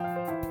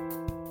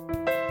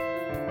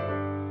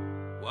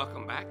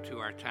to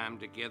our time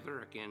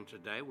together again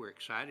today. We're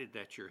excited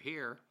that you're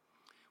here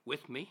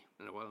with me.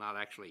 Well, not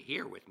actually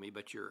here with me,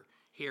 but you're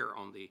here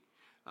on the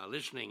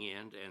listening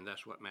end, and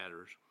that's what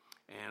matters.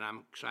 And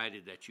I'm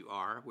excited that you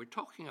are. We're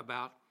talking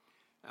about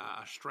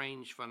a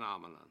strange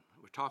phenomenon.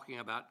 We're talking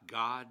about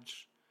God's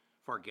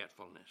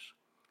forgetfulness.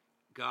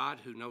 God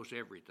who knows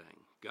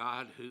everything.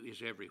 God who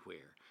is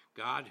everywhere.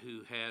 God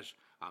who has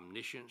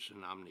omniscience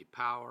and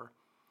omnipower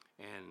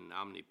and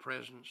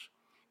omnipresence.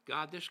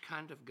 God, this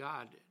kind of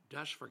God,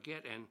 does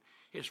forget, and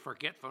his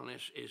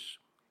forgetfulness is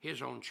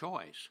his own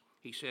choice.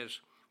 He says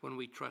when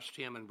we trust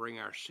him and bring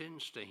our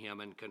sins to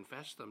him and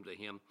confess them to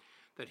him,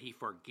 that he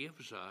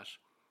forgives us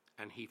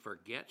and he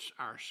forgets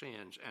our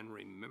sins and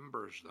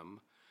remembers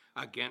them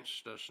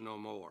against us no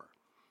more.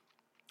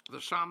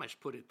 The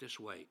psalmist put it this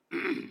way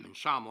in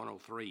Psalm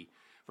 103,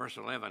 verse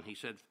 11. He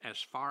said,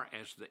 as far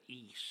as the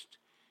east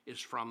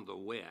is from the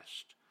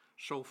west,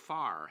 so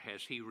far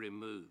has he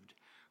removed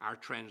our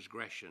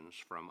transgressions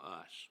from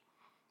us.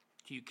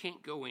 You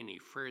can't go any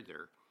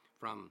further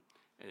from,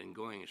 and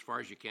going as far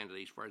as you can to the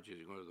east, as far as you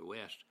can go to the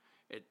west.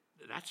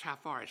 That's how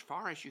far, as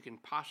far as you can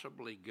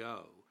possibly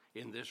go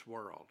in this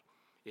world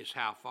is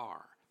how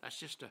far. That's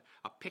just a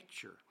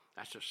picture.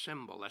 That's a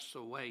symbol. That's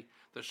the way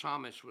the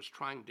psalmist was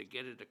trying to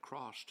get it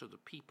across to the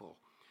people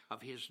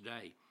of his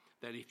day,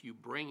 that if you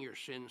bring your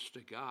sins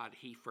to God,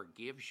 he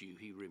forgives you.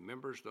 He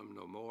remembers them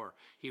no more.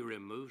 He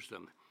removes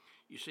them.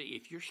 You see,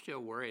 if you're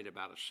still worried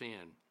about a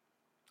sin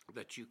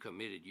that you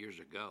committed years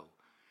ago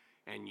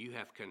and you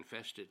have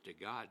confessed it to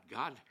God,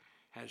 God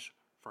has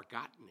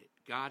forgotten it.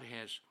 God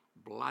has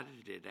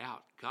blotted it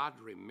out. God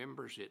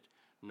remembers it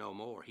no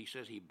more. He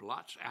says he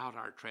blots out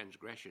our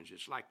transgressions.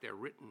 It's like they're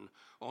written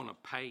on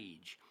a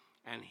page,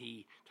 and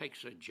he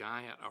takes a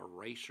giant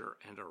eraser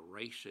and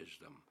erases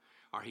them.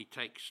 Or he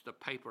takes the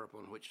paper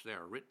upon which they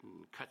are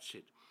written, cuts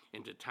it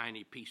into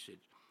tiny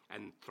pieces,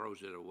 and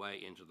throws it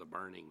away into the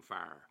burning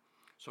fire.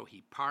 So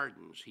he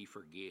pardons, he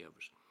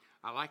forgives.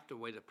 I like the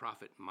way the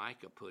prophet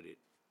Micah put it.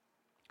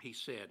 He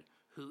said,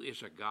 who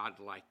is a God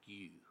like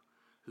you,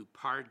 who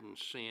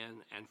pardons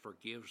sin and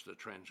forgives the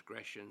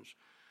transgressions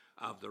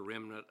of the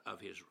remnant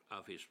of his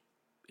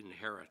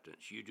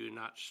inheritance? You do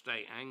not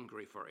stay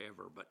angry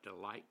forever, but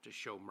delight to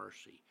show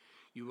mercy.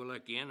 You will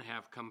again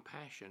have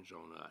compassions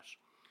on us.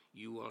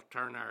 You will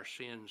tread our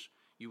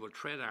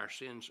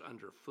sins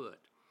underfoot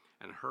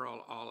and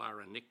hurl all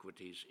our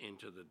iniquities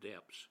into the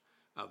depths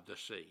of the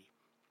sea.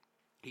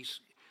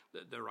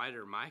 The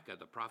writer Micah,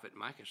 the prophet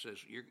Micah,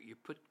 says you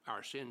put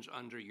our sins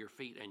under your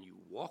feet and you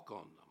walk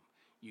on them.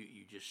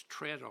 You just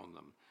tread on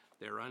them.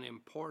 They're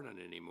unimportant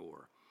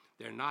anymore.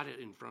 They're not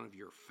in front of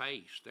your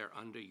face. They're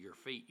under your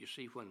feet. You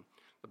see, when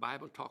the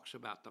Bible talks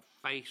about the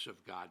face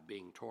of God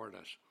being toward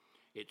us,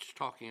 it's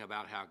talking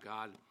about how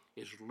God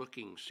is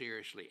looking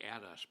seriously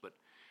at us. But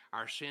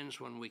our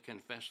sins, when we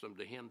confess them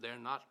to him, they're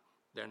not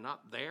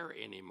there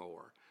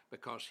anymore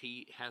because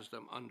he has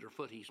them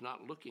underfoot. He's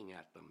not looking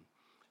at them.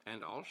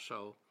 And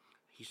also,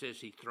 he says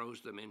he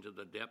throws them into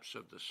the depths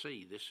of the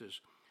sea. This is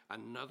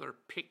another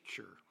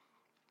picture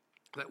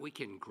that we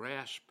can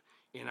grasp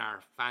in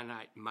our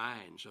finite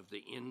minds of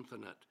the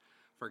infinite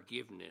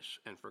forgiveness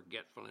and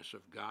forgetfulness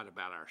of God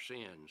about our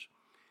sins.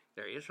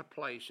 There is a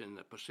place in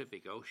the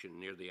Pacific Ocean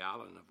near the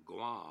island of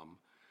Guam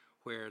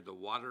where the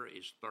water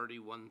is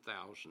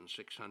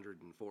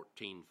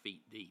 31,614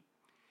 feet deep.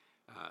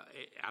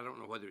 I don't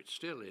know whether it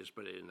still is,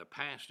 but in the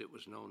past it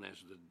was known as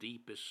the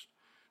deepest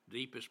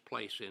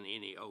place in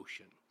any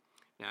ocean.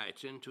 Now,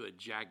 it's into a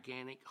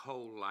gigantic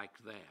hole like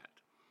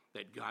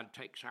that God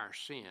takes our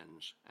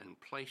sins and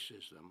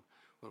places them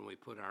when we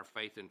put our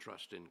faith and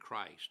trust in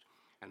Christ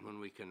and when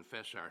we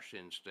confess our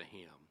sins to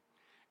him.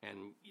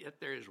 And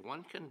yet there is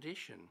one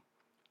condition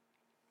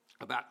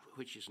about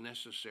which is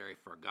necessary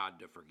for God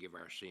to forgive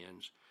our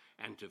sins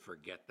and to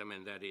forget them,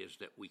 and that is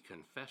that we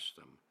confess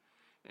them.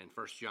 In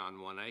 1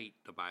 John 1:8,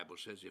 the Bible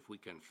says, if we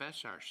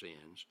confess our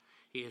sins,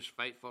 he is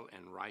faithful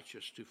and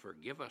righteous to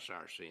forgive us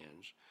our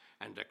sins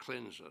and to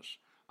cleanse us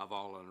of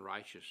all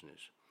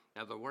unrighteousness.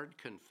 Now, the word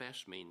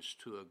confess means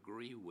to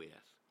agree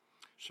with.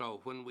 So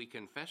when we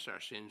confess our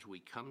sins, we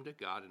come to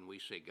God and we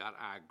say, God,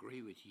 I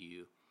agree with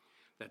you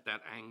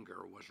that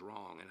anger was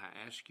wrong, and I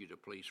ask you to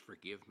please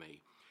forgive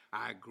me.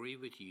 I agree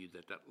with you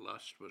that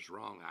lust was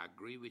wrong. I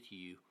agree with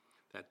you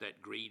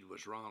that greed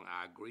was wrong.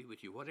 I agree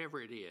with you.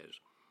 Whatever it is,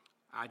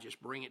 I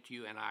just bring it to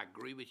you, and I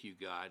agree with you,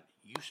 God.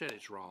 You said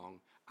it's wrong.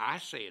 I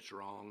say it's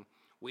wrong.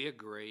 We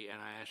agree,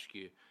 and I ask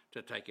you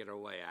to take it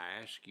away.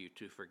 I ask you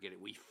to forget it.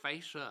 We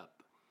face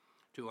up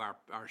to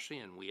our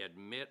sin. We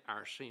admit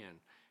our sin,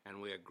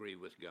 and we agree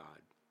with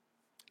God.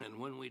 And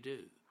when we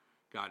do,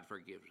 God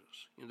forgives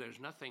us. There's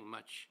nothing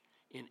much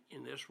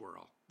in this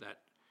world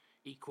that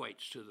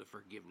equates to the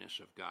forgiveness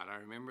of God. I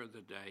remember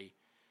the day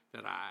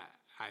that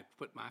I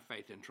put my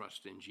faith and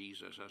trust in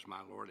Jesus as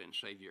my Lord and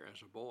Savior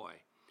as a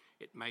boy.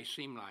 It may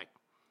seem like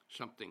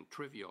something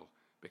trivial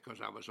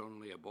because I was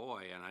only a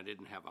boy and I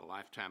didn't have a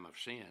lifetime of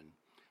sin,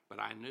 but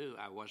I knew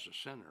I was a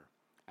sinner,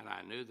 and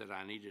I knew that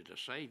I needed a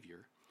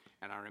Savior.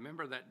 And I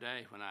remember that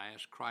day when I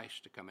asked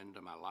Christ to come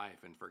into my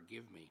life and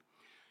forgive me.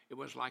 It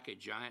was like a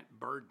giant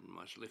burden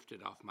was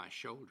lifted off my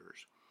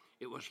shoulders.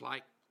 It was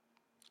like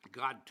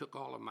God took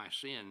all of my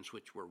sins,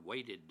 which were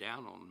weighted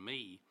down on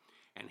me,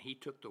 and he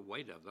took the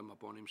weight of them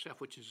upon himself,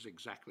 which is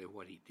exactly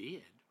what he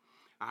did.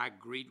 I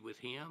agreed with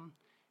him,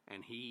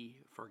 and he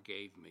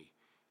forgave me,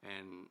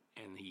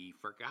 and he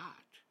forgot.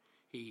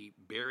 He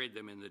buried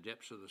them in the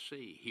depths of the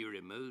sea. He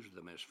removed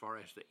them as far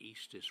as the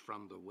east is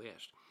from the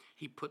west.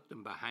 He put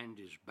them behind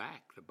his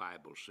back, the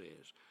Bible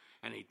says,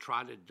 and he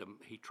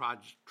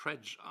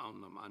treads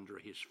on them under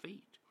his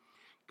feet.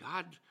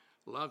 God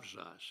loves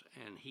us,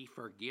 and he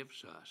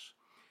forgives us,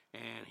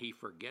 and he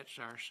forgets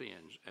our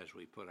sins as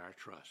we put our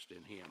trust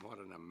in him. What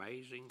an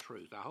amazing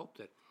truth. I hope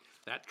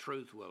that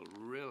truth will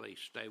really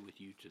stay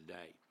with you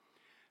today.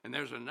 And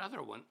there's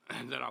another one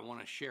that I want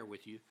to share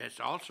with you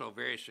that's also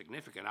very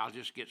significant. I'll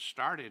just get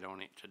started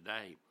on it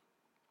today,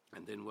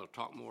 and then we'll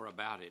talk more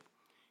about it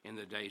in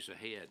the days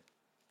ahead.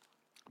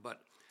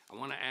 But I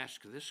want to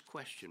ask this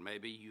question.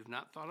 Maybe you've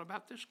not thought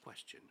about this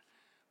question,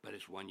 but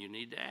it's one you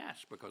need to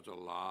ask because a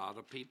lot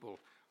of people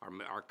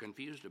are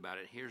confused about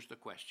it. Here's the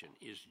question.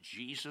 Is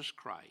Jesus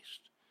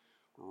Christ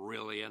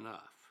really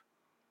enough?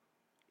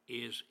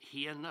 Is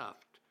he enough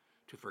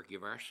to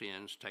forgive our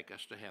sins, take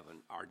us to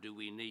heaven? Or do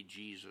we need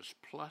Jesus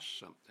plus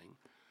something?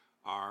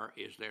 Or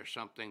is there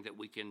something that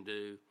we can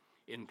do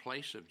in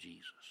place of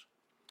Jesus?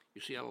 You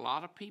see, a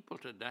lot of people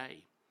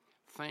today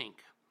think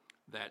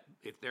that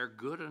if they're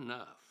good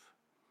enough,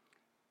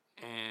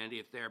 and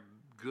if their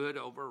good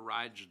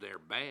overrides their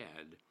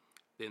bad,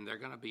 then they're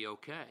going to be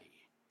okay.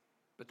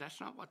 But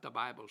that's not what the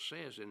Bible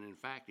says. And in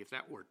fact, if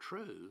that were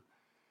true,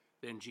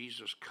 then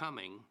Jesus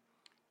coming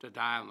to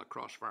die on the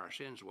cross for our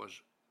sins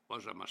was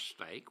a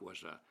mistake,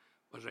 was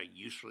a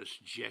useless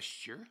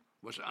gesture,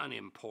 was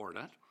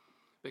unimportant.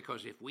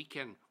 Because if we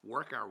can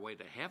work our way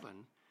to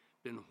heaven,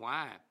 then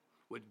why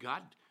would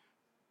God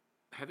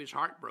have his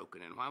heart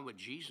broken? And why would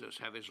Jesus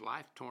have his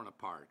life torn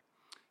apart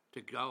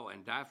to go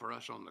and die for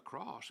us on the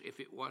cross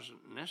if it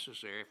wasn't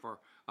necessary for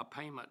a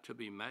payment to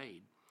be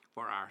made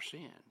for our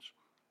sins?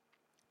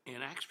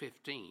 In Acts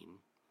 15,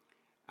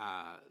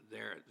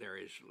 there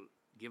is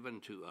given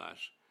to us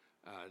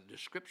a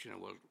description,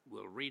 and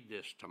we'll read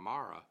this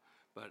tomorrow,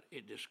 but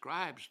it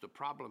describes the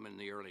problem in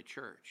the early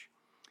church.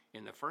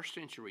 In the first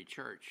century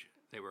church,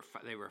 they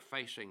were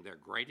facing their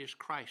greatest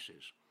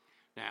crisis.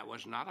 Now, it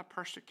was not a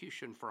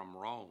persecution from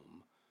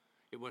Rome.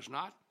 It was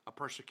not a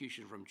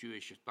persecution from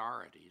Jewish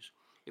authorities.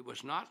 It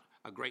was not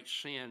a great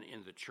sin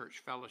in the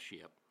church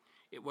fellowship.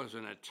 It was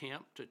an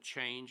attempt to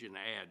change and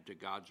add to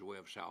God's way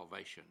of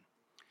salvation.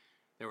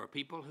 There were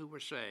people who were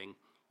saying,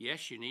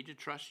 yes, you need to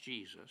trust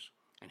Jesus,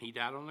 and he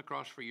died on the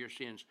cross for your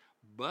sins,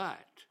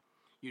 but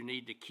you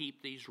need to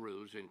keep these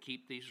rules and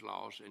keep these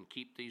laws and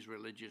keep these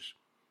religious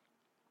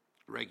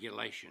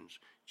regulations.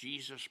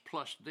 Jesus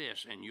plus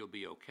this, and you'll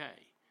be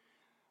okay.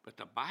 But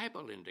the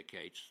Bible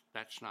indicates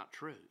that's not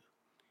true.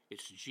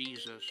 It's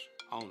Jesus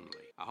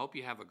only. I hope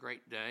you have a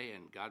great day,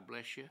 and God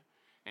bless you.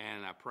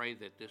 And I pray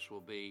that this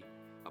will be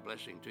a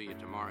blessing to you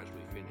tomorrow as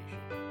we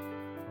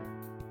finish.